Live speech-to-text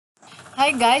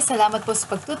Hi guys! Salamat po sa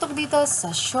pagtutok dito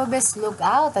sa Showbiz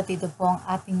Lookout at ito po ang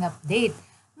ating update.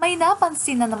 May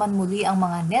napansin na naman muli ang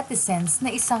mga netizens na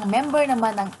isang member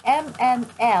naman ng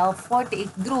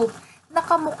MNL48 group na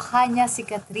kamukha niya si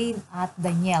Kathryn at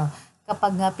Daniel.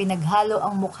 Kapag nga pinaghalo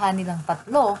ang mukha nilang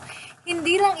tatlo,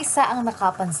 hindi lang isa ang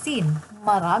nakapansin,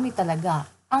 marami talaga.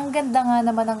 Ang ganda nga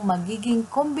naman ng magiging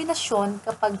kombinasyon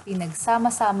kapag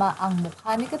pinagsama-sama ang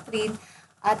mukha ni Kathryn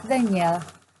at Daniel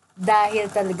dahil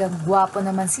talagang gwapo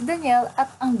naman si Daniel at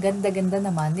ang ganda-ganda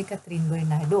naman ni Kathryn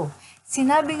Bernardo.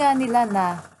 Sinabi nga nila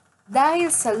na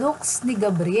dahil sa looks ni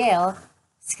Gabrille,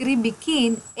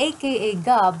 Skribikin aka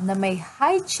Gab na may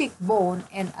high cheekbone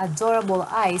and adorable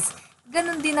eyes,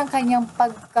 ganun din ang kanyang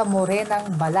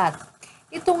pagkamorenang balat.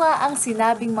 Ito nga ang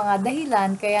sinabing mga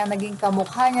dahilan kaya naging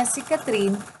kamukha niya si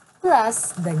Kathryn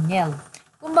plus Daniel.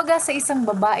 Kumbaga sa isang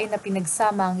babae na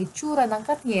pinagsama ang itsura ng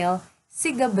Katniel,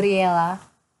 si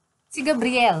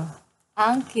Gabrielle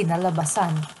ang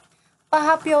kinalabasan.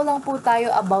 Pahapyaw lang po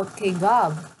tayo about kay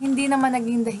Gab. Hindi naman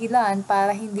naging dahilan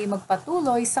para hindi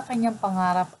magpatuloy sa kanyang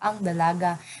pangarap ang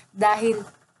dalaga dahil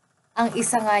ang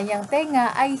isa nga niyang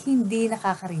tenga ay hindi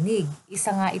nakakarinig.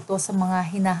 Isa nga ito sa mga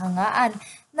hinahangaan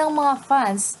ng mga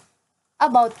fans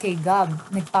about kay Gab.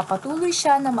 Nagpapatuloy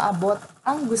siya na maabot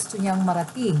ang gusto niyang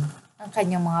marating, ang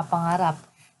kanyang mga pangarap.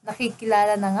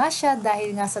 Nakikilala na nga siya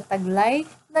dahil nga sa taglay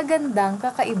na gandang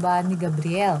kakaiba ni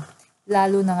Gabrielle.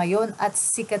 Lalo na ngayon at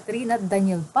si Kathryn at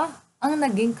Daniel pa ang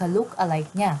naging ka-look-alike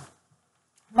niya.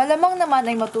 Malamang naman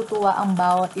ay matutuwa ang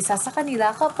bawat isa sa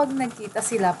kanila kapag nagkita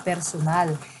sila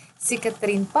personal. Si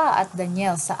Kathryn pa at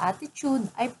Daniel sa attitude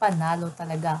ay panalo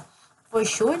talaga. For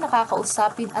sure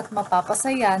nakakausapin at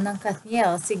mapapasaya ng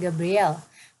Katniel si Gabrielle.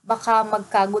 Baka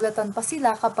magkagulatan pa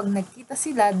sila kapag nagkita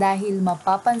sila dahil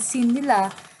mapapansin nila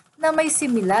na may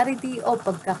similarity o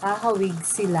pagkakahawig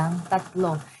silang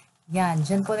tatlo. Yan,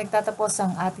 dyan po nagtatapos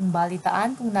ang ating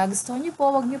balitaan. Kung nagustuhan niyo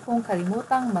po, huwag niyo pong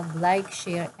kalimutang mag-like,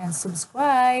 share, and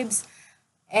subscribe.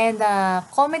 And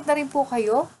comment na rin po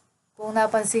kayo kung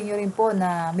napansin niyo rin po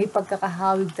na may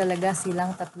pagkakahawig talaga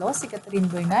silang tatlo, si Kathryn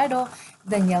Bernardo,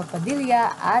 Daniel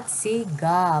Padilla, at si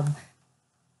Gab.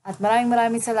 At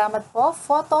maraming salamat po.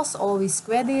 Photos always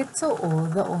credit to all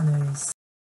the owners.